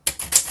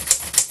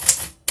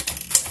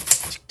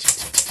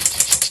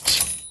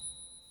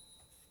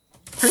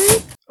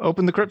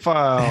Open the crypt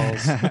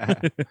files.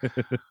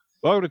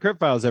 Welcome to Crypt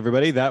Files,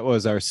 everybody. That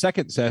was our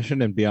second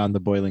session in Beyond the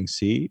Boiling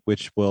Sea,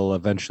 which will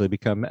eventually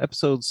become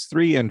episodes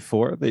 3 and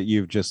 4 that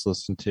you've just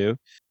listened to.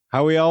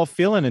 How are we all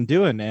feeling and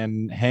doing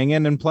and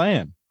hanging and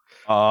playing?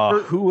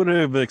 Who would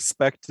have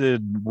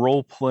expected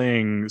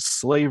role-playing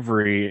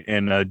slavery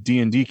in a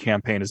D&D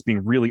campaign as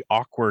being really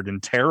awkward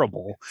and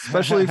terrible?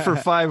 Especially for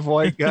 5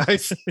 white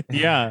guys.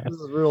 Yeah. This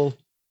is real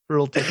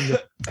taking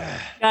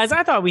Guys,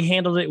 I thought we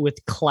handled it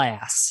with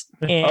class.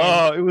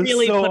 And It was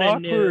really so put a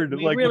awkward. new-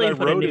 Like really when I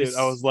put a wrote new it,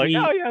 I was like, sweet-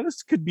 oh yeah,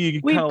 this could be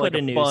we kind of put like a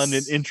a new fun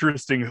and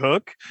interesting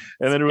hook.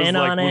 And then it was spin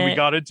like on when we it.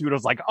 got into it, I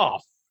was like, oh,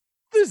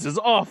 this is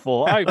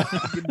awful. I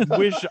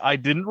wish I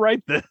didn't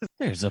write this.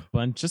 There's a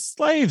bunch of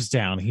slaves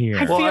down here.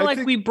 I Well, feel I like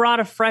think- we brought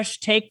a fresh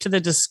take to the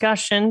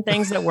discussion,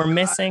 things that were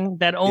missing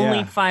that only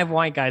Yeah. 5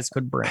 white guys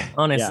could bring.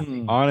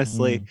 Honestly.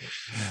 Honestly,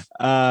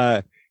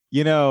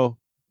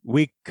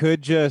 we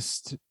could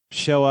just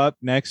show up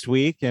next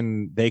week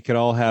and they could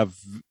all have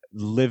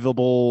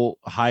livable,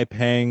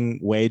 high-paying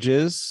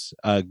wages,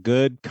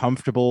 good,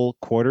 comfortable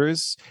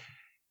quarters,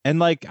 and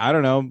like, I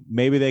don't know,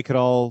 maybe they could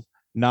all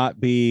not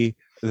be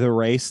the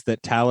race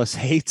that Talus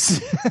hates.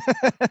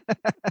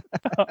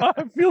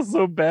 I feel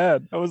so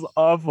bad. That was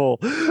awful.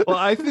 Well,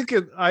 I think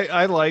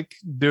I like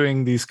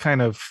doing these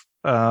kind of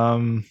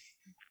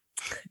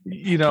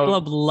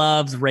Caleb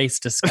loves race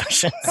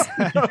discussions.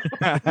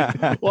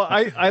 well,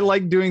 I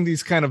like doing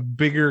these kind of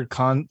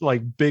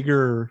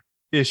bigger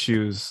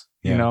issues,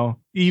 Yeah.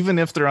 even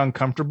if they're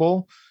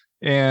uncomfortable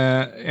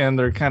and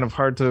they're kind of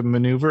hard to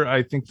maneuver.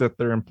 I think that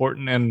they're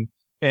important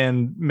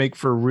and make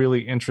for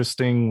really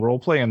interesting role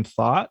play and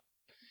thought.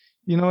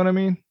 You know what I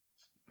mean?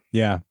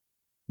 Yeah.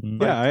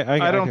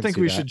 I don't can think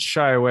see we that. should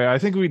shy away. I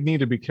think we need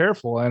to be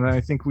careful, and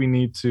I think we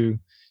need to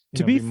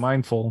be be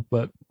mindful.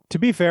 But To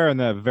be fair, in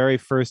the very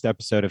first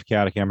episode of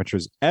Chaotic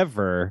Amateurs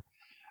ever,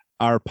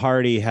 our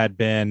party had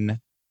been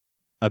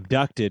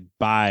abducted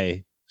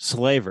by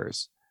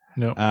slavers.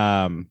 no,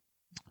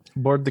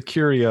 Board the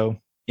curio.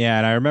 Yeah,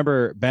 and I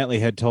remember Bentley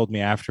had told me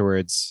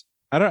afterwards.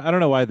 I don't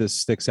know why this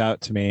sticks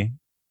out to me,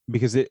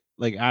 because it,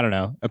 like, I don't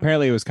know.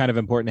 Apparently it was kind of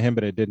important to him,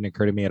 but it didn't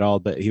occur to me at all.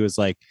 But he was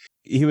like,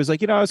 I was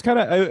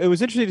it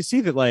was interesting to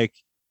see that, like,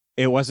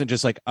 it wasn't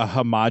just like a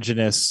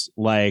homogenous,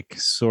 like,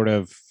 sort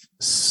of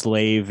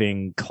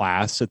slaving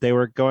class that they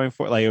were going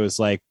for. Like, it was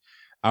like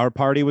our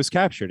party was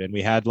captured and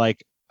we had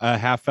like a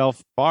half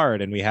elf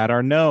bard and we had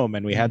our gnome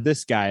and we had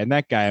this guy and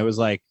that guy. It was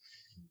like,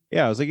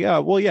 yeah, I was like, yeah,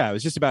 well, yeah, it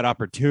was just about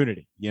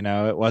opportunity.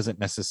 It wasn't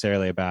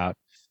necessarily about,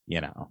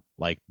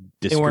 like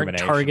They weren't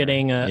discrimination.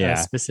 targeting a Yeah.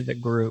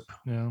 specific group.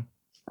 Yeah.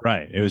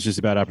 Right. It was just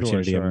about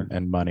opportunity Sure.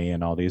 And money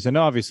and all these, and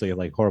obviously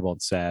like horrible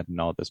and sad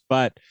and all this.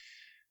 But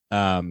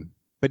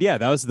yeah,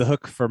 that was the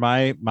hook for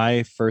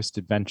my first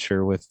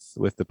adventure with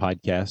the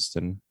podcast.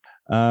 And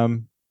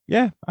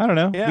yeah, I don't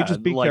know. You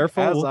just be like,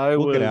 careful. As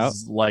We'll get out.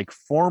 like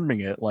forming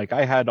it, like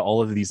I had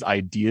all of these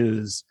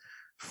ideas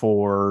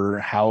for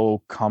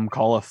how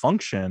Kamkala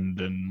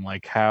functioned and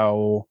like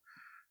how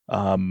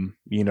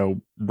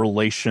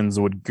relations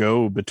would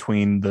go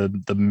between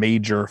the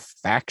major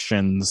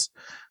factions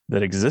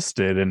that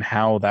existed and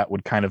how that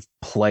would kind of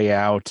play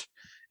out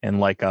in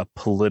like a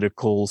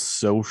political,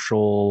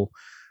 social,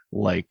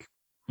 like,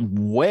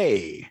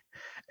 way.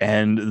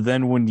 And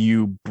then when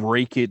you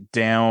break it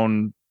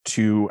down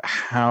to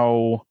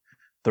how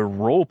the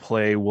role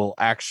play will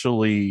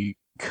actually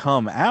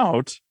come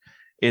out,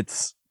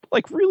 it's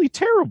like really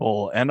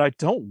terrible, and I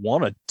don't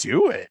want to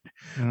do it.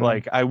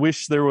 Like, I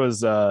wish there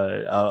was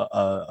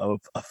a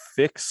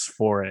fix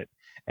for it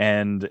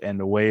and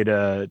a way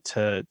to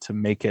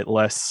make it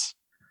less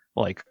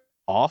like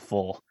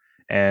awful.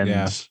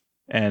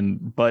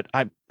 But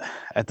I,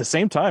 at the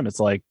same time, it's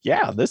like,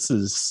 yeah, this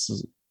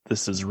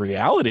is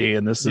reality,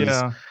 and this is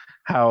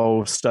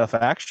how stuff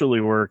actually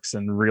works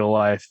in real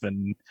life.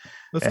 And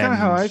that's kind of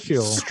how I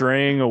feel.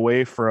 Straying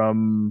away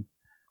from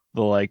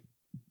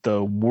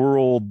the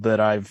world that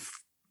I've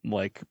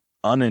like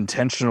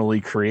unintentionally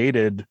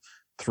created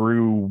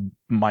through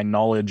my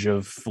knowledge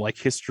of like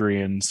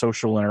history and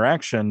social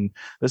interaction.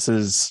 This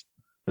is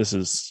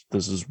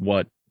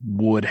what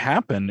would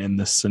happen in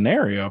this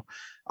scenario.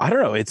 I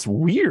don't know. It's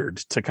weird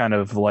to kind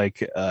of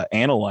like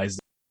analyze.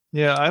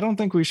 Yeah, I don't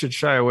think we should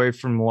shy away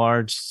from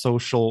large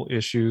social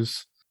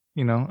issues.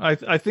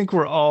 I think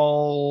we're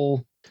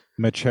all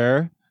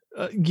Mature,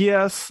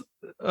 yes.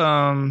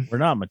 We're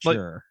not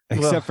mature.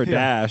 except for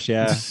Dash.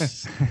 Yeah.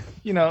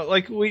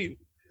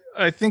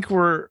 I think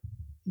we're,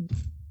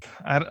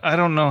 I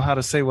don't know how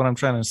to say what I'm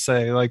trying to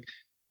say. Like,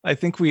 I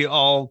think we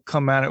all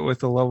come at it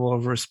with a level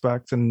of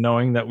respect and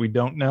knowing that we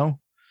don't know.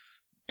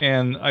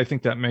 And I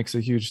think that makes a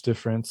huge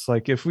difference.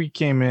 Like, if we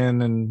came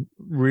in and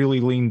really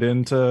leaned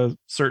into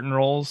certain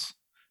roles,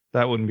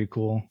 that wouldn't be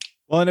cool.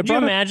 Well, and it Could you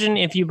brought up, imagine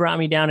if you brought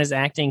me down as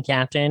acting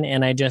captain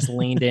and I just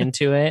leaned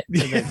into it,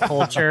 to the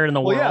culture and the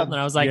Well, world, yeah. and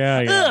I was like, Yeah,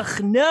 yeah.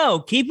 ugh, no,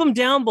 keep them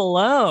down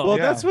below. well,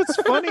 Yeah. that's what's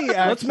funny.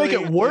 Let's make it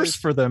actually, worse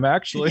for them,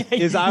 actually.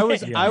 is I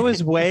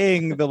was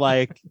weighing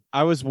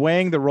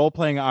the role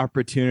playing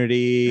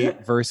opportunity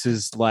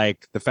versus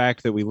like the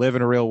fact that we live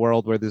in a real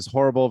world where this is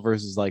horrible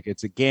versus like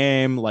it's a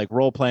game, like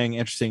role playing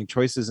interesting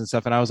choices and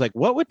stuff. And I was like,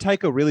 what would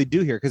Tycho really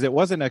do here? Because it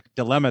wasn't a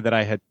dilemma that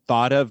I had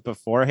thought of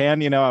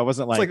beforehand. You know, I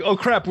wasn't It's like, oh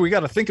crap, we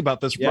got to think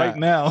about this Yeah. right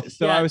now.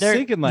 so Yeah, I was they're-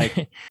 thinking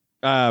like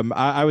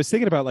I was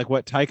thinking about like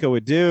what Tycho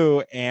would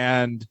do,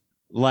 and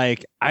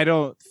like I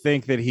don't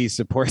think that he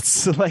supports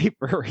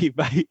slavery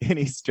by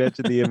any stretch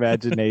of the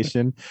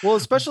imagination. Well,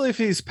 especially if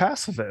he's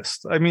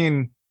pacifist. I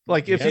mean,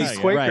 like if Yeah, he's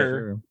yeah,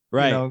 Quaker,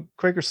 Right. you know,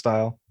 Quaker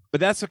style.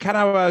 But that's kind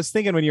of what I was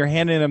thinking when you're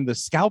handing him the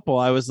scalpel.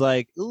 I was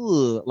like,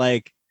 ooh,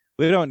 like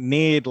we don't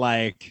need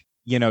like,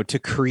 you know, to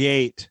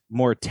create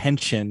more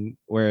tension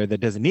where there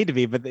doesn't need to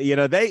be. But you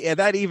know,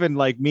 that even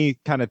like me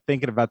kind of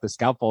thinking about the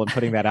scalpel and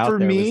putting that out For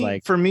there me, was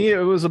like, for me, it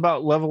was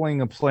about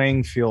leveling a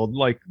playing field.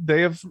 Like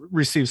they have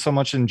received so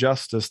much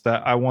injustice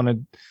that I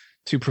wanted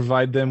to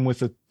provide them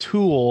with a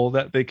tool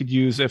that they could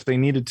use if they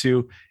needed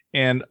to,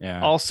 and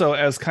yeah, also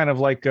as kind of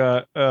like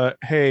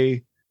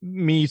hey,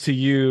 me to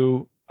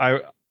you,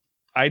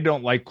 I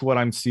don't like what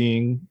I'm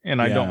seeing,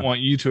 and I Yeah. don't want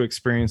you to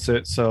experience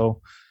it.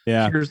 So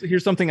yeah,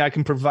 here's something I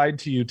can provide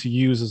to you to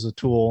use as a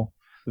tool.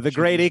 the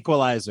great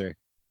equalizer.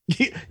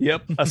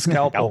 Yep, a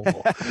scalpel.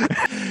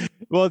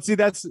 Well, see,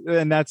 that's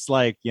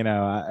like, you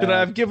know, Could I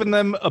have given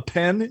them a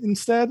pen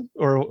instead,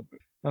 or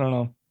I don't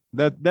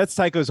know. that's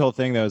Tycho's whole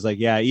thing though, is like,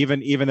 yeah,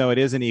 even though it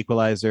is an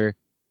equalizer,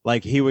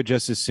 like he would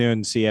just as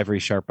soon see every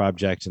sharp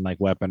object and like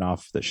weapon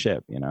off the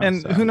ship, you know.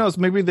 And so. who knows?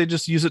 Maybe they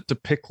just use it to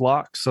pick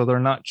locks, so they're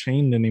not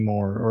chained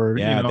anymore. Or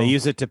Yeah, you know, they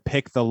use it to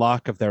pick the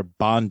lock of their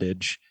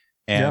bondage,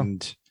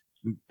 and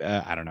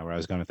I don't know where I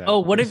was going with that. Oh,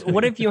 what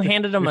if you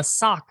handed him a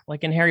sock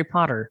like in Harry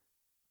Potter?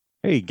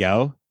 There you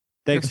go.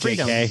 Thanks,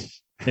 Freedom. JK.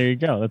 There you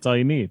go. That's all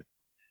you need.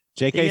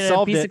 You JK get a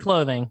solved piece it. of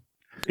clothing.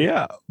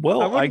 Yeah.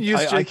 Well, I wouldn't use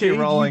I J.K. gave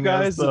Rowling you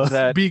guys as the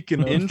that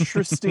beacon of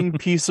interesting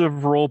piece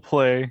of role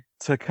play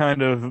to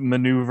kind of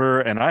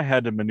maneuver, and I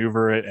had to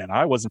maneuver it, and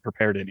I wasn't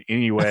prepared in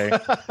any way.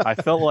 I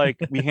felt like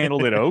we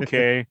handled it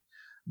okay,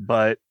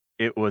 but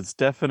it was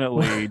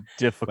definitely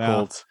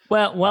difficult.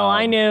 Well,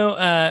 I Um, knew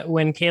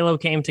when Kalo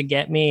came to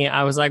get me,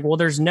 I was like, well,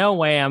 there's no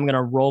way I'm going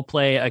to role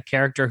play a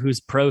character who's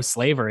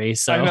pro-slavery.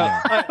 So I know.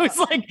 I was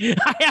like,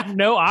 I have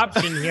no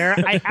option here.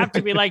 I have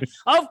to be like,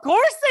 of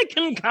course they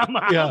can come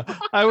out. Yeah,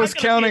 I was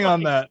I'm gonna be counting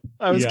on like- that.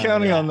 I was Yeah,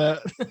 counting yeah. on that.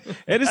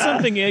 It is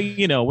something,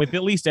 you know, with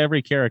at least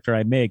every character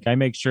I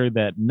make sure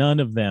that none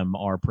of them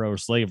are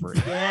pro-slavery.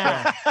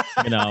 Yeah.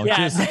 You know, Yeah,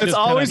 just, it's It's just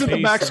always in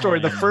kinda the based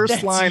backstory. The on- first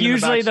That's line.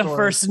 usually in the, the backstory.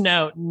 first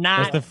note, not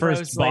That's the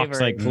first box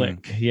I pro-slavery.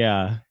 click.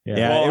 Yeah.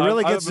 Yeah, Well, it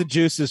really I- gets the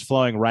juices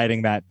flowing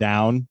writing that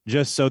down,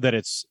 just so that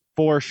it's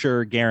for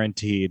sure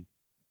guaranteed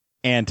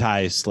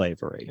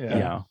anti-slavery. Yeah. You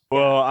know?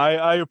 Well,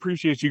 I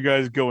appreciate you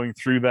guys going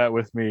through that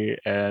with me,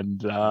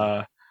 and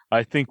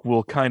I think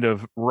we'll kind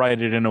of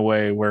write it in a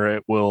way where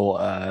it will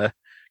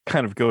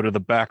kind of go to the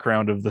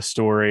background of the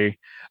story,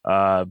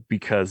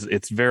 because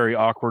it's very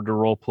awkward to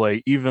role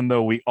play, even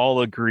though we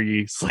all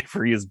agree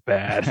slavery is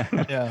bad.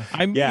 Yeah.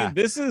 I mean, Yeah.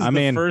 this is I the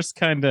mean- first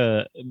kind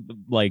of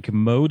like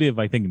motive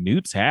I think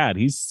Newt's had.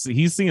 He's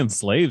seeing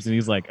slaves and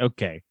he's like,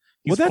 okay,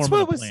 he's Well, that's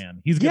forming what a was-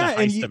 plan. He's gonna yeah,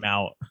 and heist you- them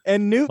out.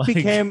 And Newt Like-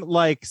 became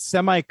like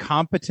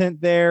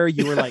semi-competent there.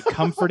 You were like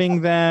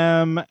comforting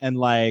them and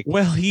like,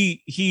 Well,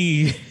 he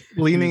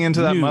Leaning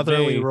into that knew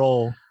motherly they,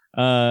 role.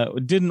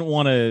 didn't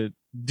want to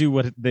do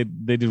what they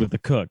did with the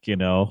cook, you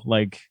know,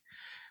 like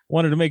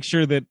wanted to make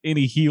sure that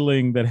any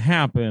healing that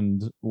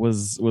happened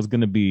was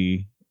going to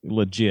be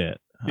legit.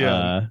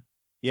 Yeah.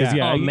 yeah,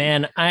 yeah, Oh you-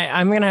 man,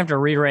 I'm gonna have to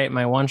rewrite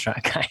my one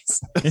shot,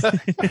 guys.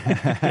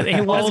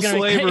 It All was gonna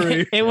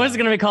slavery. be, it was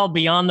gonna be called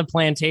Beyond the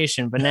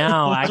Plantation, but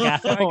now I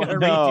gotta redo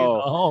no.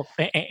 the whole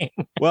thing.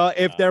 Well,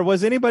 if there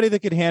was anybody that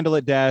could handle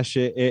it, Dash,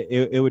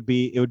 it would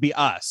be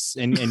us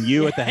and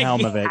you at the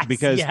helm of it, Yes,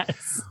 because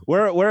yes.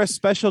 we're a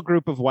special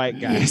group of white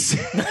guys.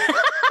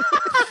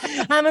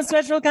 I'm a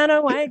special kind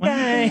of white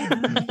guy.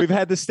 We've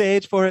had the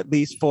stage for at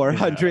least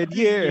 400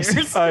 years.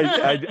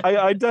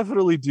 I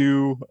definitely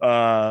do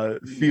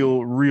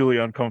feel really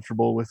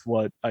uncomfortable with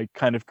what I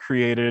kind of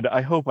created.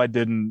 I hope I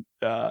didn't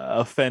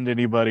offend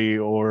anybody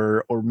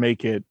or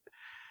make it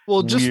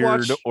Well, just weird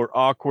watch or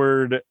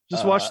awkward.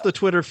 just watch the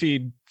Twitter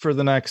feed for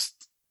the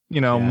next,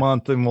 Yeah.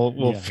 month, and we'll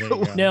Yeah, there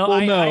you go. No,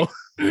 we'll know.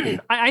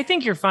 I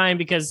think you're fine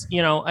because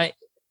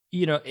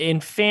in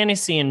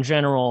fantasy in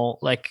general,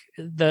 like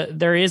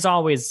there is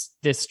always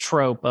this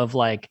trope of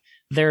like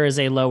there is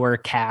a lower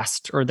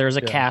caste or there's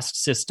a Yeah.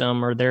 caste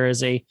system or there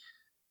is a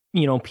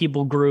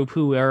people group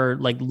who are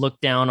like looked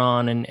down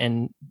on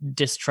and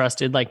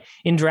distrusted. Like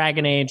in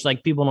Dragon Age,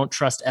 like people don't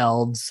trust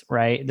elves,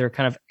 right? They're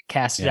kind of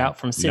casted Yeah, out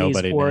from cities,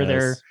 nobody or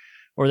does.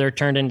 they're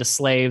turned into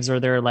slaves, or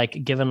they're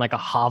like given like a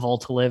hovel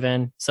to live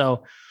in.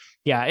 So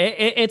yeah,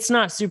 it's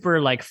not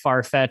super like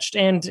far fetched,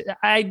 and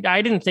I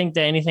didn't think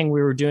that anything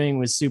we were doing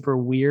was super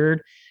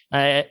weird.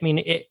 I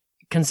mean,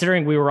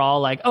 considering we were all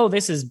like, "Oh,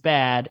 this is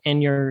bad,"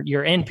 and your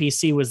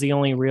NPC was the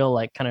only real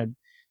like kind of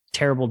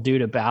terrible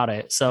dude about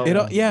it. So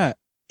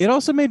it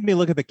also made me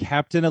look at the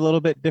captain a little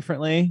bit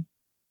differently.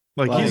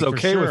 Like Like, he's for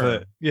okay with sure.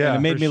 it. Yeah. And it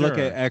made for me look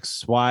sure. at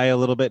XY a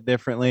little bit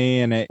differently.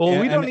 And it Well,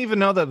 we and- don't even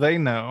know that they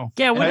know.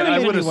 yeah, we And don't, I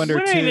even, would've we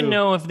wondered don't even too-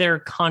 know if they're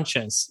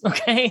conscious.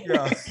 Okay,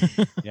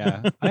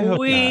 yeah, I hope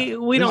we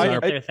not. we don't These get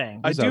are- their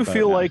thing. I These are do bad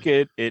feel now. like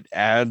it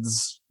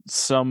adds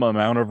some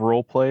amount of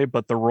role play,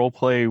 but the role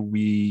play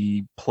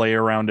we play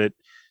around it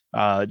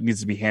needs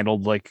to be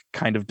handled like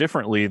kind of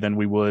differently than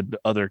we would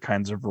other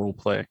kinds of role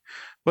play.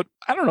 But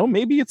I don't know,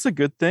 maybe it's a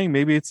good thing,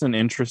 maybe it's an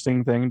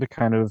interesting thing to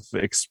kind of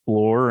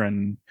explore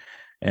and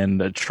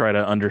try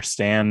to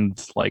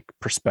understand like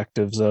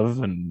perspectives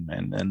of and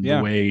Yeah.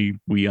 the way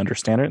we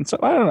understand it. And so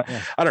I don't know.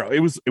 Yeah. I don't know.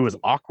 It was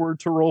awkward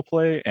to role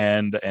play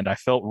and I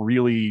felt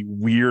really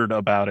weird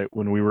about it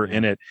when we were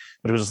in it.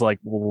 But it was just like,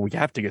 well, we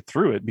have to get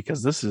through it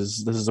because this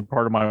is a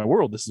part of my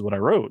world. This is what I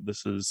wrote.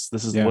 This is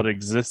Yeah. what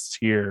exists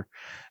here.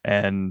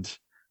 And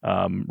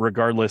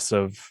regardless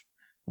of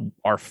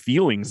our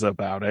feelings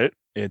about it,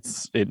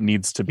 it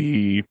needs to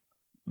be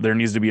there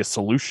needs to be a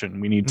solution.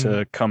 We need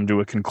to come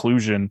to a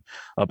conclusion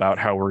about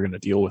how we're going to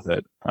deal with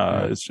it.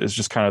 It's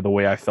just kind of the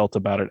way I felt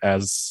about it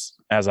as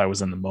I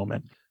was in the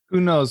moment. Who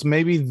knows?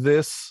 Maybe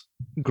this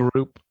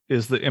group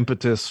is the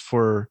impetus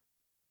for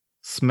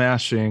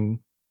smashing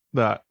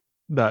that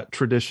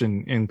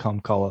tradition in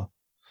Kamkala.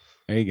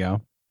 There you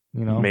go.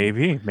 You know,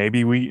 Maybe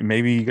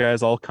you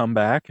guys all come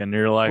back and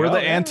you're like, we're "Oh,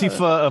 the yeah."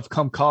 Antifa of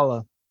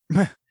Kamkala.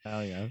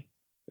 Hell yeah.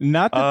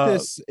 Not that Uh,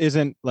 this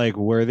isn't like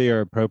worthy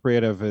or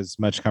appropriate of as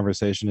much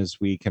conversation as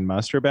we can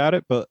muster about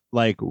it, but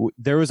like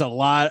there was a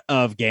lot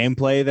of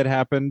gameplay that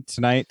happened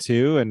tonight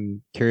too,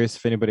 and curious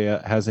if anybody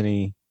has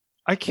any.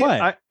 I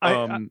can't.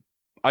 What?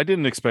 I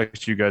didn't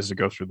expect you guys to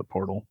go through the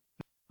portal.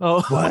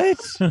 Oh, What?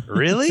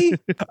 Really?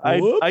 I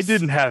Whoops.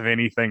 didn't have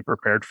anything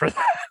prepared for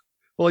that.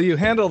 well, you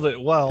handled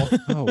it well.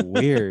 Oh,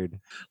 weird. You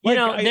Like,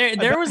 know, I-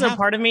 there I- was a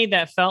part of me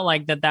that felt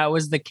like that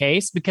was the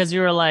case because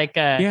you were like,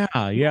 Yeah,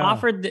 you yeah.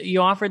 offered the.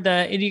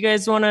 Do you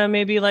guys want to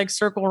maybe like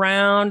circle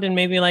around and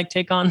maybe like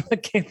take on the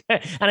game?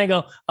 And I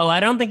go, oh, I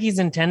don't think he's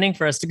intending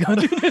for us to go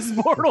through this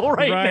portal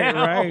right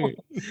now. right.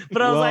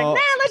 But I was like, Well-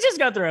 nah, let's just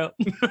go through.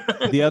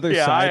 The other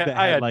Yeah, side that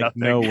I had had like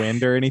nothing. no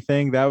wind or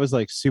anything, that was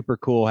like super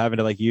cool having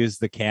to like use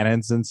the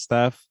cannons and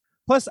stuff.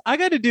 Plus, I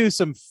got to do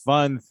some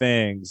fun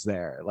things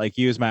there, like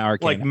use my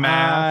arcane Like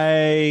math.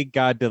 I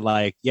got to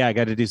I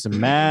got to do some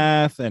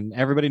math, and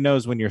everybody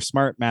knows when you're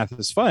smart, math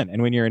is fun,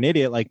 and when you're an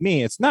idiot like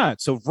me, it's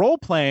not. So role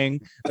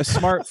playing a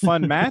smart,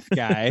 fun math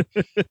guy,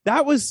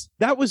 that was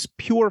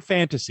pure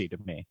fantasy to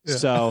me. Yeah.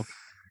 So,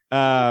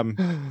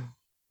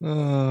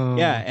 Oh.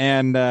 yeah,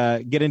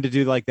 and getting to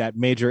do like that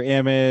major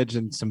image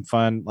and some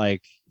fun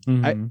like.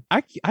 Mhm.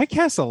 I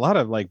cast a lot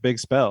of like big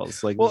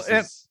spells. Like, Well, this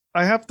and- is-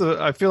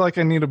 I feel like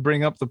I need to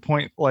bring up the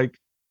point. Like,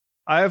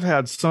 I have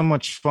had so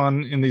much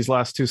fun in these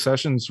last two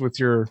sessions with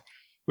your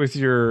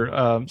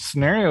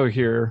scenario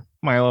here,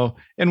 Milo,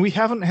 and we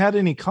haven't had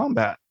any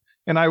combat.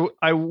 And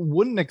I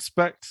wouldn't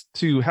expect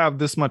to have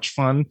this much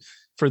fun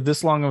for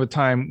this long of a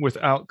time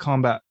without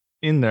combat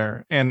in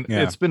there. And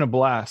Yeah. it's been a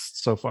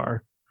blast so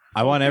far.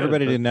 I want good,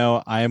 everybody but- to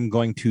know I am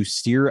going to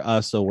steer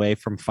us away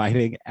from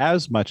fighting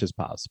as much as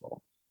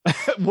possible.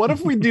 What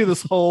if we do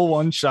this whole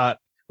one shot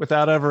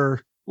without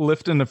ever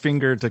lifting a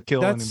finger to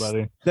kill That's-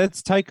 anybody?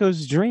 That's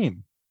Tycho's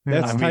dream.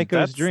 That's I mean,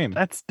 Tycho's dream.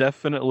 That's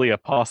definitely a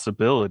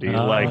possibility.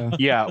 Like,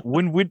 yeah,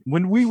 when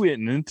we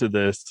went into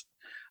this,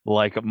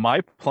 like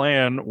my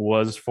plan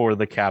was for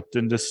the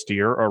captain to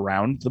steer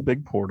around the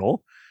big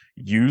portal,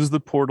 use the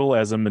portal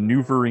as a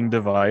maneuvering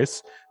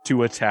device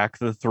to attack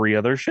the three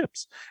other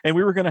ships. And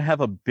we were going to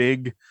have a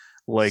big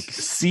like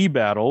sea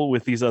battle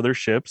with these other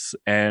ships,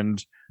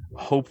 and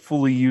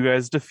hopefully you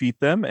guys defeat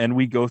them and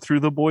we go through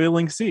the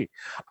boiling sea.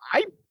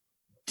 I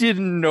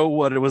didn't know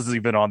what it was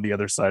even on the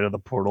other side of the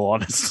portal,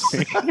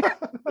 honestly.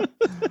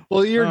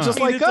 Well, you're Huh. just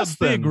I mean, like it's us a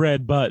big then.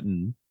 red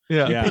button.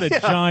 Yeah. Yeah. Put a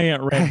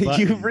giant red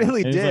button. You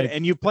really And it's did, like,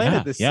 and you planted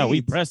yeah, the seeds. yeah,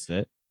 we pressed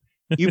it.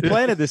 You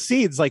planted the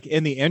seeds like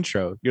in the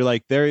intro. You're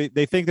like, they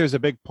think there's a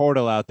big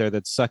portal out there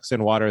that sucks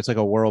in water. It's like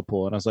a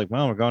whirlpool, and I was like,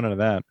 well, we're going into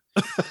that.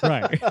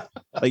 Right.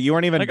 Like you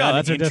weren't even Like, oh, done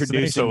that's our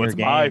introducing destination. So your it's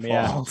my game.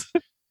 Yeah. fault.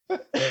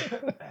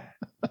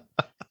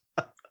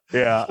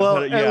 Yeah. Well,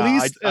 but at yeah,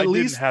 least- I at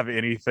least- didn't have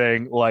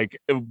anything like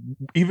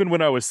even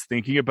when I was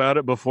thinking about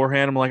it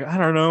beforehand, I'm like, I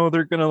don't know,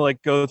 they're gonna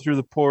like go through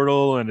the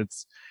portal and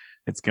it's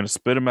gonna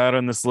spit them out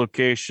on this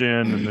location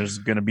and there's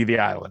gonna be the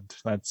island.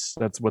 That's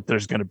what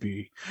there's gonna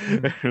be.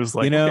 It was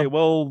like, You know- okay,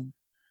 well,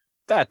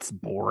 that's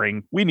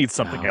boring. We need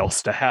something No,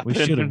 else to happen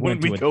should've when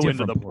went we to a go into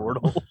different the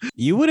portal. portal.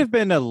 You would have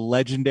been a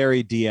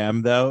legendary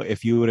DM though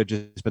if you would have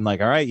just been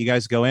like, all right, you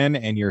guys go in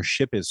and your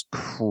ship is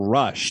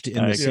crushed in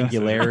the Yeah.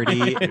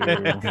 singularity.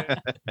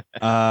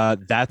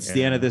 That's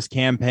the end of Yeah. this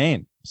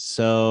campaign.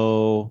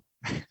 So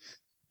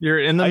You're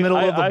in the middle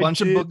of a bunch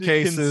of did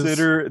bookcases.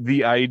 Consider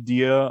the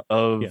idea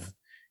of Yeah.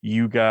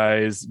 you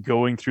guys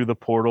going through the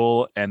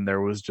portal, and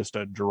there was just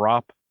a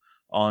drop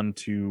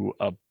onto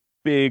a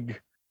big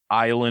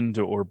island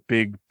or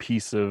big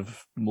piece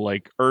of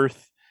like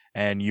earth,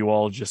 and you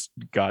all just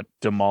got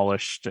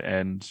demolished,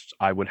 and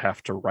I would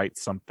have to write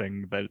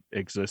something that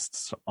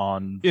exists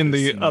on In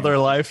this the new- other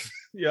life.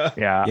 Yeah.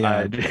 Yeah,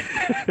 Yeah.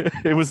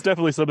 it was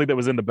definitely something that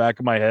was in the back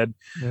of my head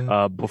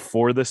Yeah.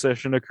 before the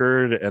session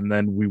occurred, and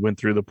then we went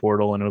through the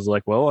portal, and it was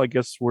like, well, I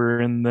guess we're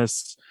in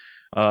this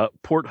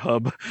port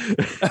hub.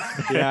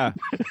 Yeah.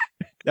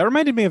 That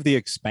reminded me of The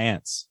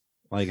Expanse.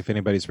 Like if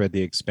anybody's read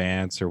The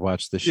Expanse or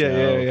watched the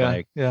show, Yeah.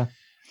 like Yeah.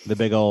 the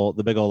big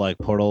old like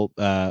portal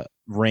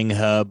ring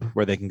hub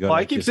where they can go. Well, to,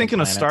 I like, keep different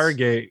thinking of planets.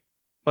 Stargate.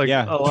 Like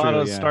Yeah, a lot true,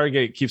 of yeah.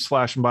 Stargate keeps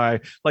flashing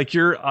by. Like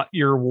your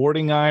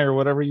warding eye or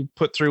whatever you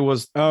put through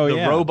was Oh, the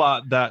yeah.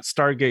 robot that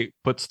Stargate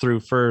puts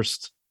through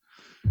first.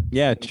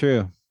 Yeah,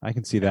 true. I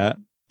can see that.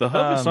 The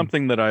hub is Um,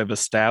 something that I've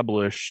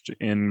established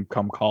in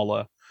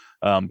Kamkala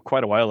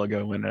quite a while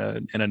ago in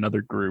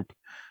another group,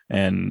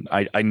 and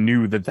I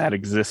knew that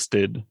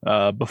existed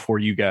before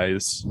you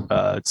guys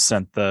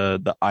sent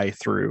the eye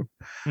through.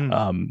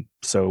 Hmm.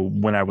 So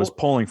when I was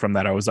pulling from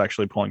that, I was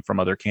actually pulling from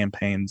other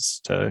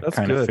campaigns to That's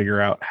kind of good. figure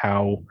out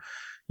how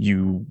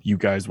you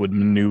guys would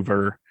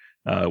maneuver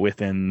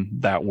within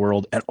that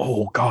world. And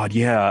oh god,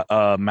 yeah,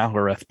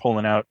 Malhareth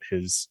pulling out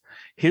his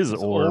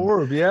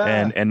orb.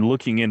 yeah. And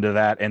looking into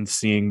that and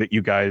seeing that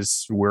you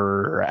guys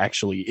were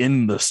actually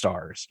in the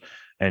stars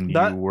and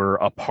That- you were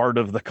a part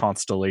of the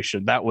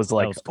constellation. That was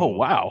like, was oh cool.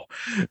 wow,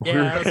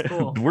 Yeah, that was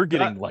cool. we're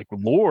getting like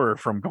lore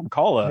from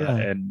Gomkala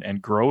Yeah.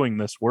 and growing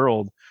this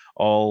world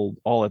all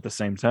at the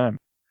same time.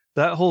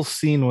 That whole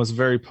scene was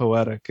very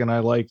poetic, and I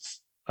liked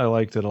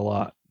it a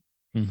lot.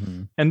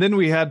 Mhm. And then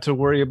we had to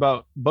worry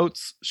about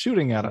boats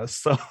shooting at us.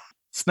 So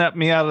snap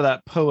me out of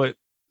that poet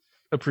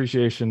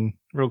appreciation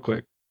real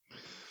quick.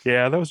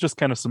 Yeah, that was just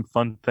kind of some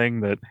fun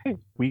thing that hey,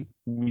 we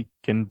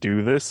can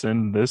do this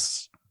in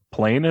this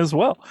plane as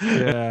well.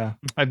 Yeah.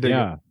 I dig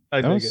Yeah. it.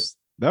 I That dig was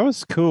that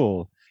was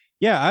cool.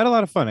 Yeah, I had a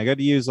lot of fun. I got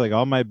to use like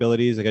all my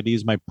abilities. I got to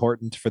use my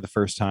portent for the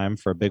first time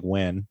for a big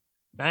win.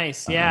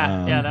 Nice.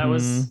 Yeah. That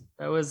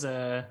Mhm. was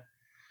a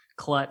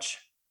clutch.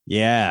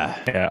 Yeah.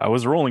 Yeah, I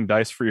was rolling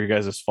dice for your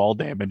guys' fall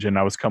damage, and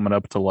I was coming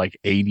up to like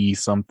 80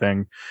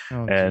 something, it.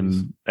 Oh,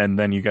 geez. and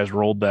then you guys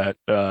rolled that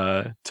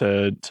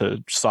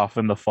to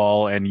soften the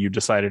fall, and you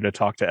decided to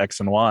talk to X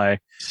and Y,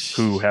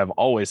 who have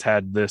always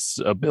had this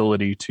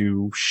ability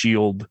to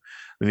shield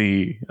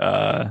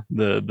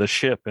the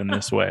ship in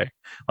this way.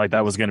 Like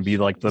that was going to be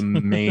like the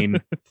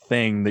main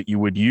thing that you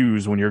would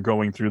use when you're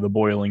going through the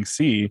boiling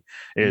sea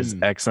is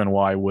X and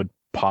Y would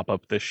pop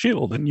up this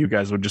shield, and you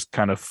guys would just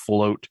kind of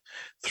float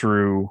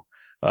through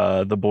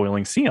the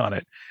boiling sea on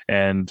it.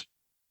 And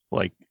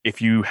like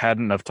if you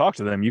hadn't have talked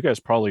to them, you guys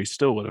probably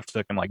still would have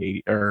taken like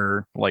 80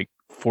 or like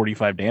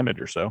 45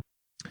 damage or so.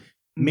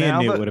 Me and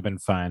Now Newt that- would have been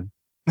fine.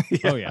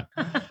 Oh yeah.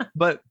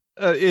 But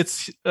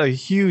it's a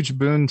huge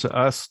boon to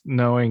us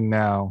knowing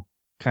now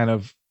kind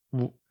of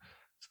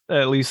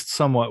at least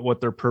somewhat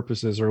what their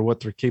purpose is or what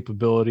their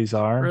capabilities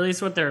Or are. at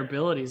least what their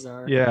abilities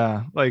are.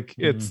 Yeah, like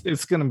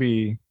it's going to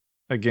be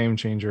a game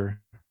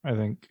changer, I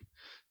think.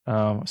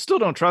 Still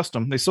don't trust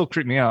them. They still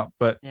creep me out,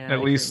 but Yeah, at they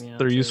creep least me out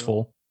they're too.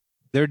 useful.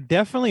 They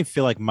definitely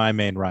feel like my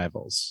main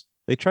rivals.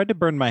 They tried to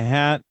burn my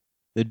hat.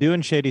 They're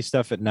doing shady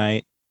stuff at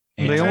night.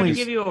 They They tried only- to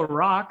give you a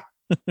rock.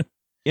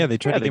 Yeah, they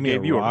tried Yeah, to they give me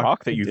gave you a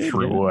rock that They you did,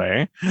 threw yeah.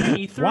 away. And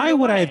you threw Why it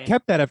would I have away.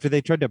 kept that after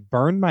they tried to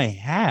burn my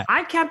hat?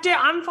 I kept it.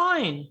 I'm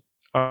fine.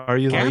 Are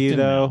you? Are Like, you Captain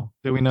though? now.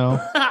 do we know?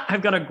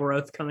 I've got a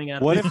growth coming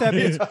out. What of if that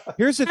means?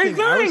 Here's the I'm thing.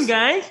 fine,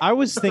 guys. I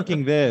was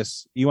thinking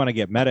this. You want to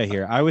get meta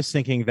here? I was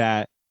thinking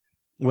that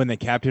when the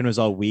captain was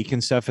all weak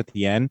and stuff at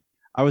the end,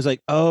 I was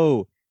like,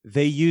 oh,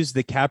 they used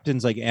the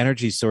captain's like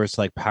energy source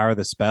to like power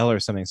the spell or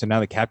something. So now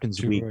the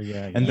captain's weak,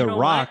 Yeah, and You the know what?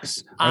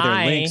 rocks are their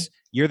I- links.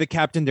 You're the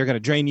captain. They're gonna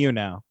drain you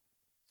now.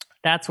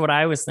 That's what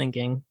I was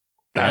thinking.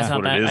 That's thought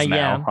what that- it is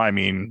now. yeah. I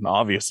mean,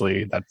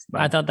 obviously, that's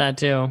I thought that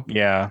too.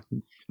 yeah.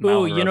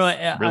 Ooh, you know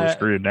Malhareth's what, really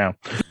screwed now.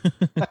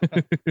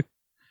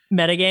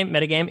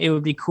 Metagame. It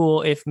would be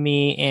cool if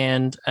me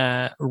and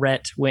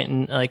Rhett went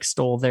and like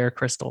stole their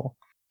crystal.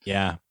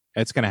 Yeah,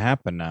 it's gonna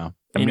happen now.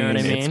 You know what I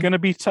It's mean? gonna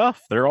be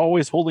tough. They're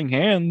always holding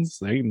hands.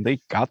 They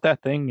got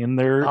that thing in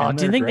their. Oh, in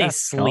do you their think they grasp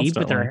sleep with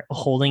constantly. their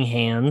holding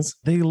hands?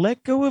 They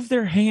let go of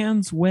their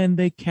hands when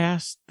they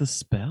cast the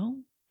spell.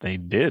 They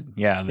did.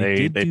 Yeah,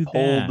 They they did do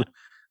pulled that.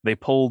 they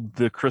pulled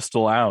the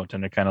crystal out,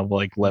 and it kind of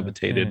like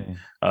levitated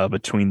Okay.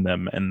 between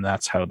them, and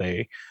that's how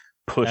they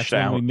pushed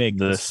That's when we out make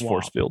the this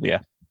force swap. field. Yeah.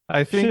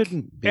 I think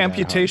Shouldn't be that hard.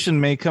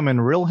 amputation may come in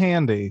real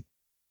handy.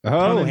 Oh,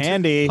 Pun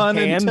handy. Pun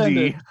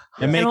intended.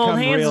 It may And hold come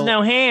hands real with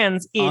no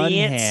hands,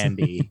 idiots.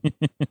 unhandy.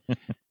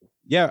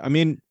 Yeah, I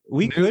mean,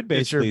 we Newt, could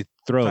it's your basically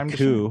throw a time to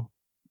coup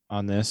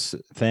on this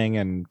thing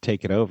and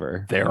take it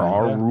over. There Yeah.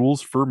 are Yeah.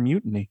 rules for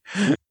mutiny.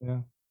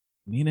 I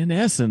mean, in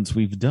essence,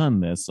 we've done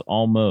this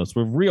almost.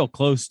 We're real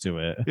close to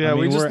it. Yeah, I mean,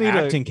 we just we're need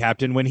acting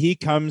captain when he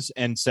comes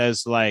and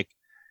says like,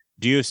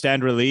 "Do you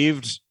stand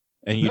relieved?"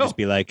 And you No. just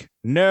be like,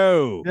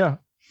 "No." Yeah,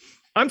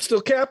 I'm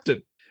still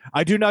captain.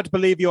 I do not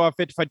believe you are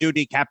fit for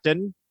duty,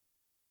 Captain.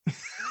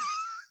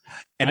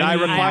 And I, I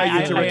mean, require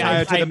you to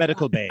retire to the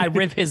medical bay. I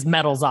rip his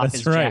medals off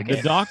his That's right. jacket.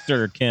 The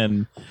doctor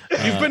can.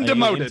 You've been in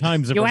demoted.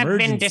 times of You have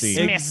been emergency.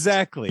 dismissed.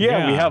 Exactly.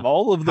 Yeah, we Yeah. have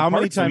all of the How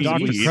many parts we times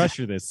Dr. need.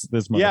 Crusher this Yeah,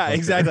 motherfucker.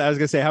 exactly. I was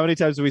gonna say, how many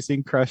times have we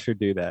seen Crusher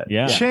do that?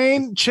 Yeah.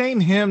 Chain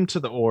him to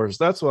the oars.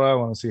 That's what I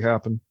want to see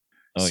happen.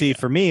 Oh, See, yeah.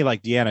 for me,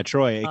 like Deanna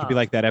Troy, it could be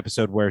like that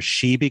episode where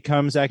she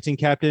becomes acting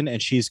captain and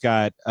she's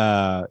got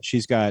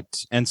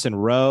Ensign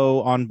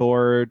Rowe on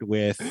board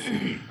with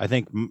I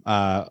think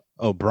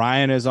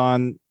O'Brien is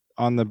on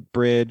the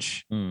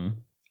bridge. Mm.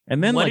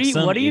 And then what like are you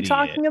some what are you idiot.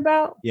 talking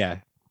about? Yeah.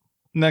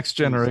 Next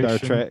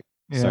generation.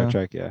 Star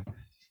Trek, yeah.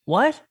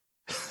 What?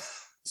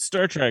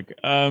 Star Trek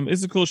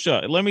is a cool show.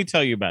 Let me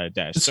tell you about it,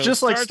 Dash. It's So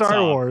just like starts Star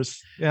off,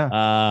 Wars.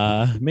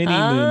 Yeah. many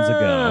moons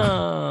ago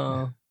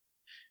Oh.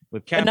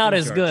 with But Captain not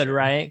as Jar good, Jar.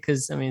 right?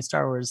 Because I mean,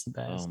 Star Wars is the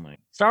best. Oh my.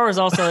 Star Wars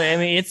also, I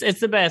mean, it's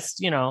the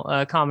best,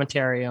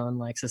 commentary on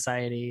like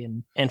society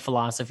and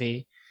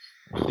philosophy.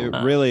 It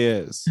really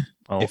is.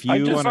 Well, If I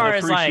you just As far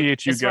as, like-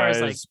 appreciate you as far as,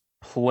 guys like-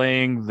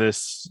 playing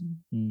this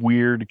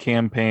weird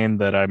campaign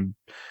that I'm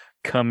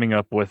coming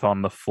up with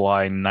on the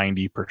fly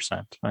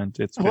 90%. And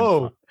it's been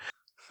Whoa.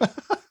 fun.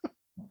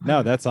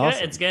 No, that's Yeah,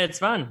 awesome. it's good. It's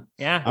fun.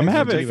 Yeah. I'm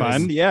having take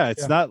fun. this. Yeah,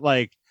 it's Yeah. not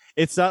like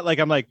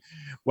I'm like,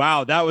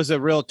 wow, that was a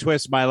real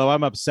twist, Milo.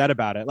 I'm upset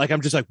about it. Like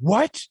I'm just like,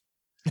 what?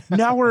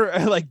 Now we're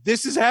like,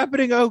 this is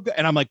happening. Oh,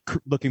 and I'm like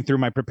looking through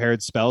my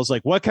prepared spells.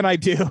 Like, what can I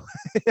do?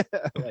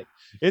 Like,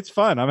 it's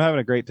fun. I'm having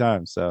a great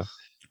time. So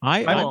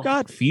I've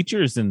got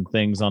features and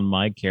things on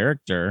my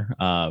character.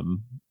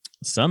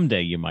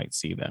 Someday you might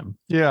see them.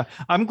 Yeah.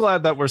 I'm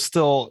glad that we're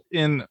still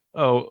in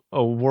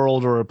a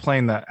world or a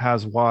plane that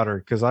has water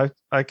because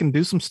I can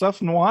do some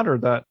stuff in water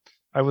that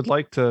I would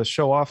like to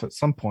show off at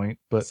some point.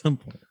 But Some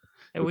point.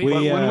 And We,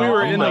 when when we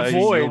were in the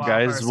void, you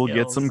guys will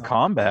get some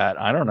combat.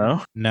 I don't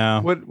know. no,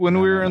 when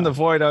we were in the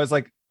void, I was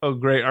like, oh,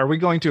 great. Are we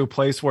going to a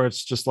place where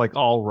it's just like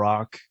all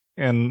rock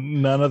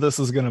and none of this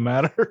is going to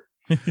matter?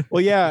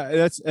 well, yeah,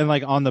 that's and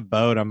like on the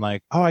boat, I'm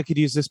like, oh, I could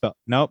use this boat.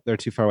 Nope, they're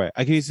too far away.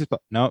 I could use this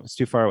boat. No, it's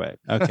too far away.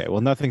 Okay,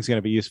 well, nothing's going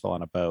to be useful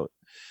on a boat.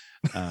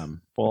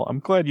 Well, I'm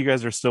glad you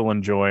guys are still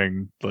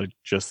enjoying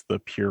just the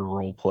pure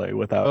role play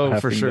without Oh, having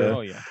for sure. to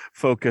Oh yeah.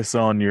 focus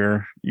on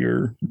your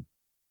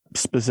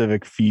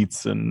specific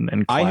feats and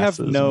I have classes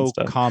and no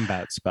stuff.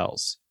 combat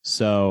spells,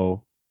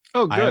 so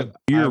Oh, I good.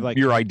 have,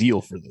 You're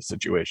ideal for this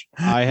situation.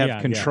 I have Yeah,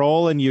 yeah.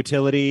 control and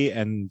utility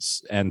and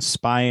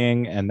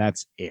spying, and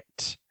that's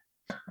it.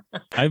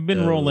 I've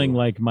been rolling Oh.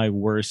 like my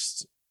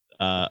worst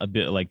a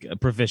bit like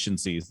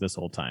proficiencies this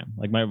whole time.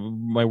 Like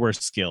my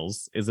worst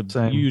skills is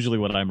Same. usually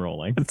what I'm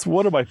rolling. It's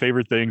one of my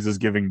favorite things is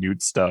giving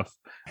Newt stuff.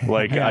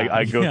 Like Yeah,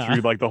 I go yeah.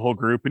 through like the whole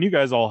group, and you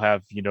guys all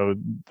have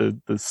the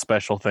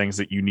special things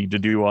that you need to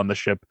do on the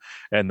ship,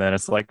 and then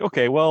it's like,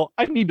 okay, well,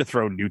 I need to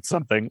throw Newt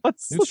something.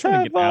 Let's Newt's trying to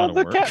have get out of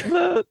the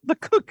work. the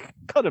cook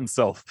cut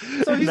himself.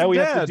 So he's now we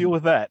have to dead. deal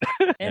with that.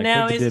 And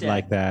now I he's did dead.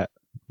 like that.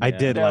 I Yeah.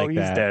 did now like he's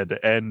that. dead,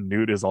 and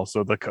Newt is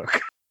also the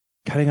cook.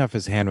 Cutting off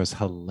his hand was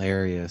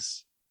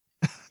hilarious.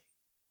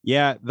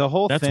 Yeah, the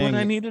whole That's thing. what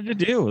I needed to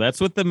do. That's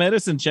what the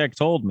medicine check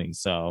told me.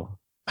 So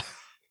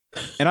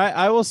And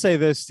I will say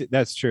this,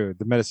 that's true.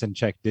 The medicine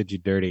check did you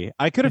dirty.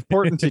 I could have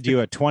portented you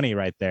a 20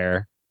 right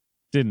there.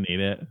 didn't need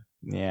it.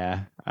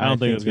 Yeah. I don't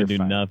think it was you're gonna do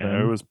fine. nothing.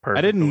 And it was perfect.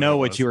 I didn't the way know it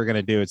what was. you were going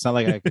to do. It's not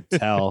like I could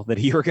tell that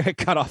you were going to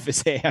cut off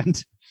his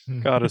hand.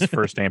 Got his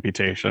first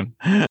amputation.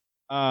 Yeah.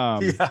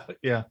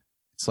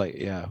 It's like,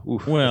 yeah.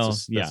 Oof, Well,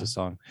 that's yeah. a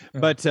song. Yeah.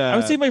 But I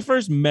would say my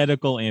first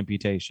medical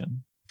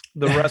amputation.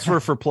 The rest were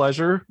for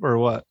pleasure or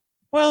what?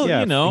 Well,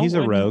 yeah, you know, he's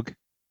a when- rogue.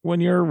 When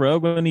you're a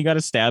rogue, when you got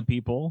to stab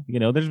people,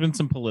 there's been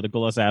some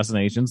political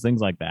assassinations, things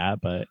like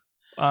that. But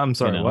I'm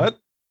sorry, know. what?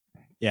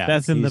 Yeah.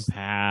 that's in the he's-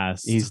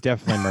 past. He's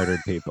definitely murdered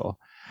people.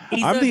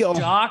 He's I'm a the ol-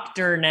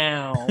 doctor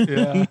now.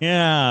 Yeah.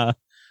 yeah.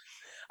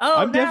 Oh,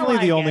 I'm definitely now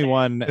I the get only it.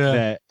 one Yeah.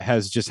 that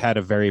has just had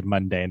a very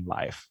mundane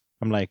life.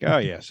 I'm like, oh,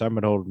 yes, I'm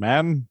an old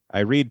man. I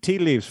read tea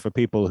leaves for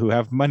people who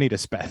have money to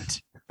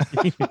spend.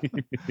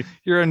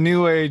 You're a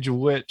new age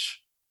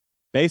witch.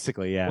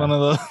 Basically, yeah. One of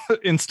the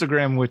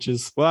Instagram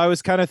witches. Well, I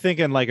was kind of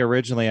thinking like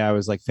originally I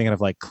was like thinking of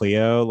like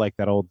Cleo, like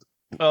that old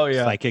Oh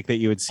yeah. psychic that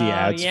you would see Oh,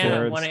 ads for.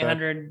 yeah, and one stuff.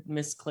 800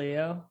 Miss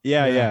Cleo.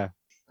 Yeah, Yeah.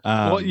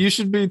 yeah. Well, you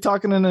should be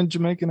talking in a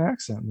Jamaican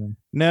accent then.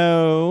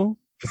 no.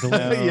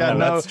 Yeah, And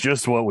no. that's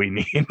just what we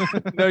need.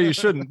 No, you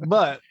shouldn't.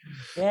 But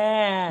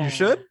Yeah, you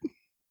should.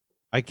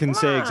 I can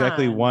Come say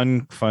exactly on.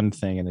 one fun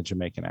thing in a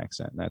Jamaican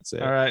accent. That's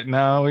it. All right,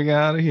 now we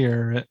gotta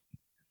hear it.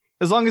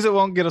 As long as it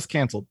won't get us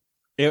canceled.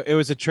 It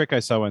was a trick I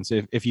saw once.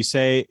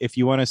 If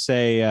you want to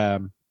say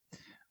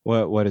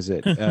what is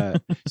it?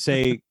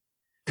 Say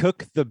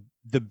cook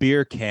the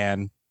beer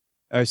can,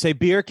 or say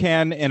beer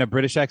can in a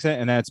British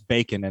accent, and that's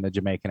bacon in a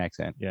Jamaican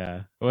accent.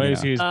 Yeah. Well,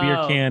 Yeah. here's beer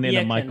Oh, can in beer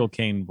a can. Michael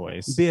Caine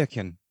voice. Beer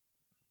can.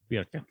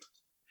 Beer can.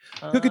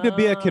 Cook it to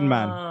beer can,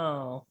 man.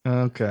 Oh.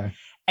 Okay.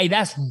 Hey,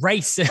 that's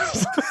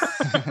racist.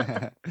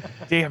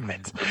 Damn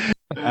it.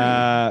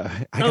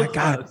 I So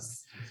got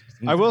close.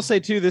 I will say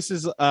too, this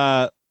is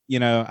you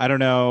know, I don't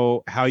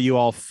know how you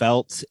all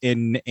felt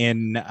in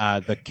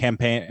the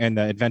campaign and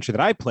the adventure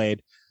that I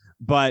played,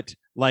 but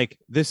like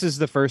this is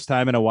the first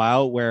time in a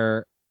while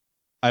where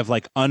I've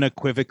like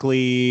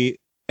unequivocally,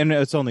 and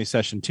it's only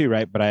session 2,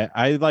 right? But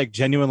I like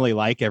genuinely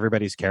like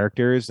everybody's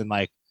characters, and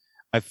like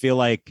I feel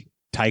like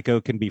Tycho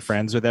can be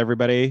friends with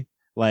everybody.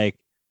 Like,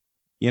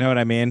 you know what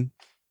I mean?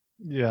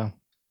 Yeah.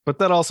 But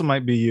that also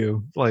might be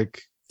you.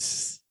 Like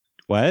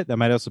What? That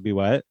might also be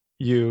what?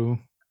 you.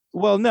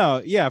 Well,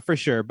 no, yeah, for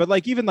sure. But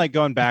like even like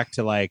going back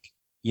to like,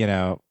 you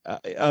know,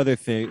 other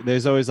thing,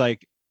 there's always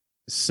like,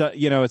 so,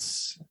 you know,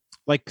 it's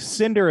like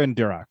Cinder and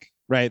Duroc,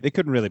 right? They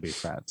couldn't really be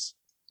friends.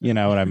 You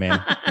know what I mean?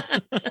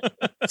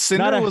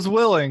 Cinder was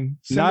willing.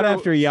 Not Cinder-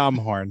 after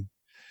Yamhorn.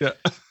 Yeah.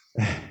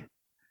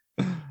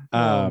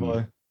 Oh,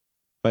 boy.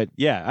 But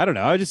yeah, I don't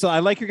know. I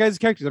like your guys'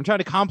 characters. I'm trying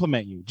to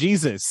compliment you.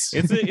 Jesus.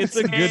 It's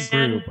a good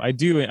group. I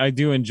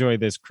do enjoy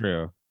this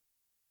crew.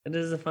 It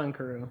is a fun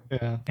crew.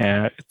 Yeah.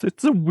 Yeah,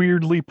 it's a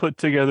weirdly put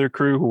together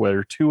crew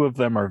where 2 of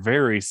them are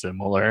very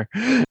similar.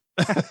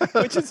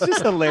 Which is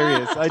just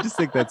hilarious. I just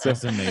think that's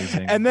That's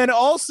amazing. And then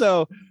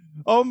also,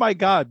 oh my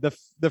god, the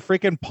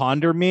freaking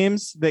Ponder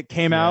memes that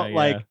came Yeah, out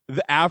like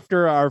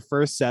after our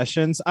first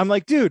sessions. I'm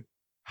like, dude,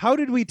 how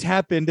did we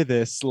tap into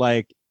this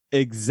like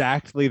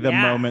exactly the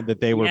Yeah, moment that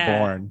they were yeah.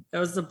 born? That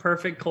was the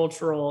perfect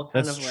cultural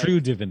kind That's of true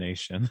like,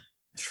 divination.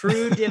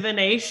 true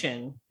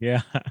divination.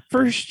 Yeah.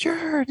 For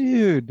sure,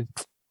 dude.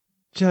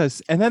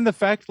 Just and then the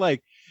fact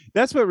like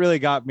that's what really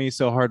got me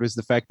so hard was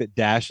the fact that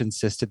Dash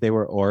insisted they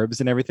were orbs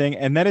and everything.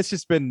 And then it's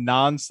just been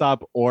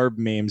nonstop orb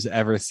memes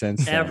ever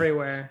since then.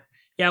 Everywhere.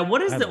 Yeah,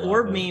 what is I the love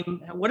orb it.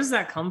 meme? What does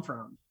that come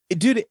from?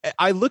 Dude,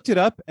 I looked it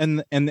up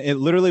and it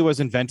literally was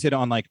invented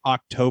on like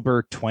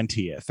October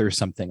 20th or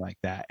something like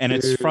that. And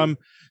it's Dude. from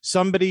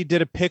somebody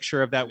did a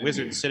picture of that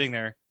wizard sitting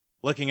there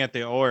looking at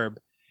the orb,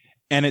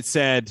 and it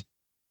said,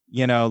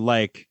 you know,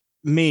 like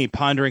me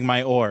pondering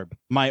my orb.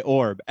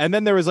 And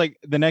then there was like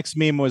the next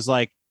meme was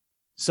like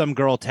some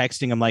girl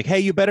texting him like, hey,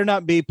 you better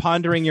not be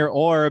pondering your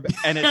orb.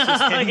 And it's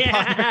just him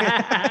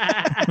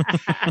pondering.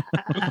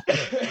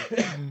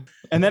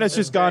 And then it's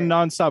just gone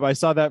nonstop. I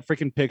saw that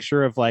freaking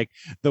picture of like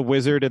the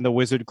wizard and the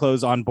wizard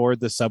clothes on board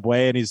the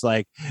subway, and he's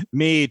like,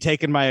 me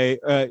taking my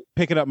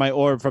picking up my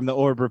orb from the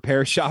orb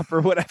repair shop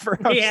or whatever.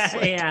 I was Yeah,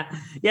 like,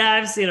 yeah.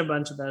 I've seen a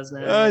bunch of those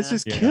now. it's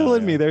just Yeah,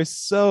 killing me. yeah. They're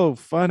so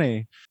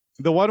funny.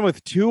 The one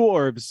with 2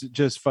 orbs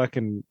just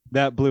fucking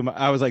that blew my.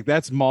 I was like,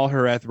 that's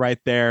Malhareth right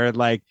there.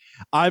 Like,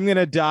 I'm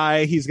gonna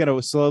die. He's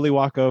gonna slowly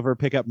walk over,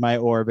 pick up my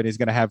orb, and he's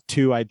gonna have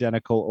 2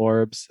 identical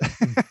orbs.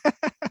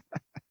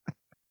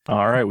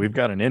 All right, we've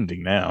got an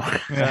ending now.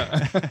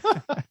 Yeah.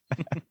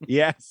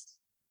 Yes.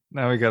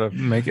 Now we got to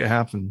make it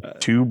happen.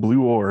 2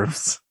 blue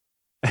orbs.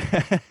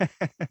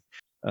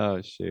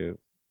 Oh shoot.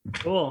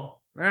 Cool.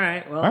 All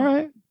right. Well, All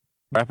right.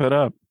 Wrap it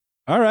up.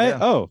 All right. Yeah.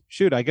 Oh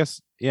shoot. I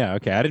guess. Yeah.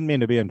 Okay. I didn't mean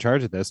to be in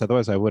charge of this.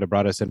 Otherwise, I would have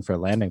brought us in for a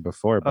landing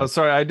before. But Oh,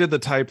 sorry. I did the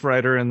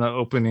typewriter in the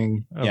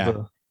opening of Yeah.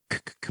 the.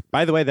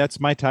 by the way, that's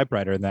my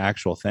typewriter in the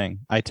actual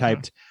thing. I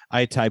typed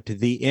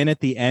the in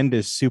at the end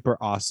is super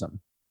awesome.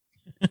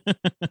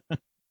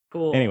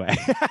 cool. Anyway.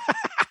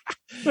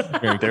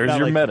 There's Not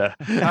your like- meta.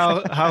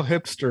 How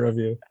hipster of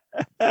you.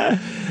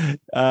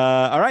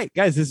 All right,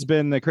 guys, this has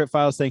been the Crit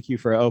Files. Thank you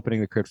for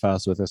opening the Crit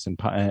Files with us and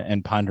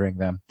pondering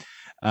them.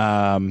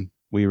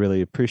 We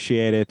really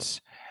appreciate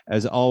it.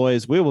 As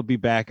always, we will be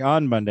back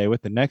on Monday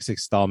with the next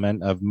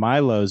installment of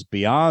Milo's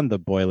Beyond the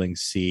Boiling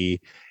Sea.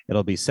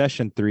 It'll be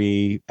session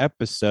 3,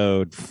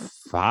 episode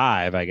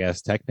 5, I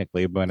guess,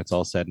 technically, when it's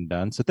all said and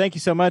done. So thank you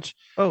so much.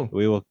 Oh,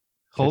 We will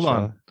hold catch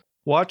on.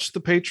 Watch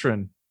the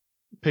Patreon.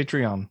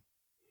 Patron.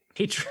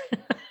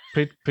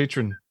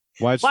 Patron.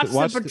 Watch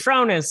Watch the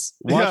Patronus.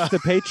 watch the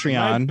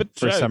Patreon My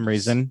for some Patronus.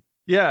 reason.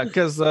 Yeah,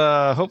 because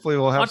hopefully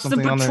we'll have Watch the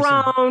something on there soon.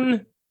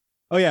 Patron.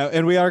 Oh yeah,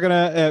 and we are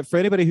gonna for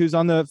anybody who's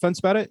on the fence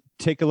about it,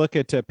 take a look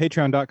at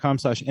patreon.com/,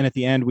 and at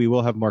the end we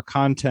will have more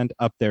content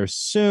up there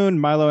soon.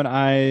 Milo and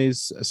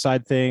I's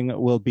side thing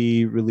will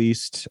be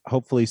released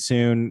hopefully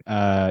soon.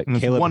 And it's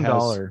Caleb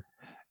 $1.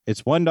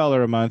 It's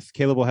 $1 a month.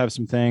 Caleb will have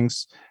some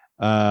things,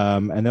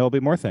 and there will be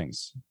more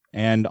things.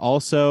 And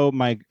also,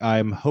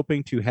 I'm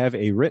hoping to have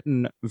a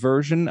written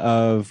version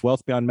of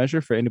Wealth Beyond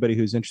Measure for anybody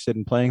who's interested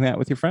in playing that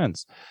with your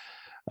friends.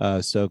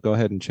 So go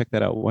ahead and check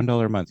that out.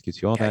 $1 a month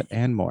gets you all that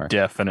and more.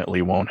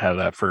 Definitely won't have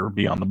that for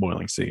Beyond the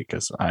Boiling Sea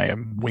because I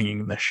am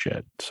winging this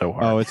shit so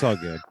hard. Oh, it's all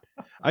good.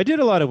 I did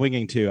a lot of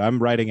winging too.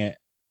 I'm writing it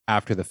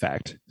after the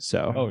fact.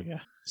 So, Oh yeah.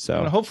 And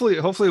so hopefully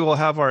we'll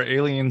have our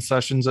alien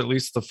sessions, at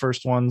least the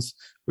first ones.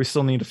 We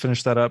still need to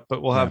finish that up,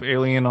 but we'll have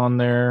alien on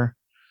there.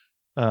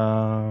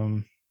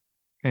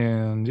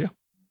 And yeah,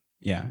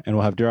 yeah. And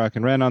we'll have Duroc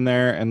and Ren on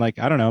there. And like,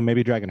 I don't know,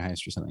 maybe Dragon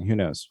Heist or something. Who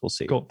knows? We'll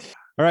see. cool.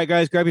 All right,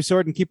 guys, grab your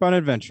sword and keep on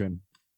adventuring.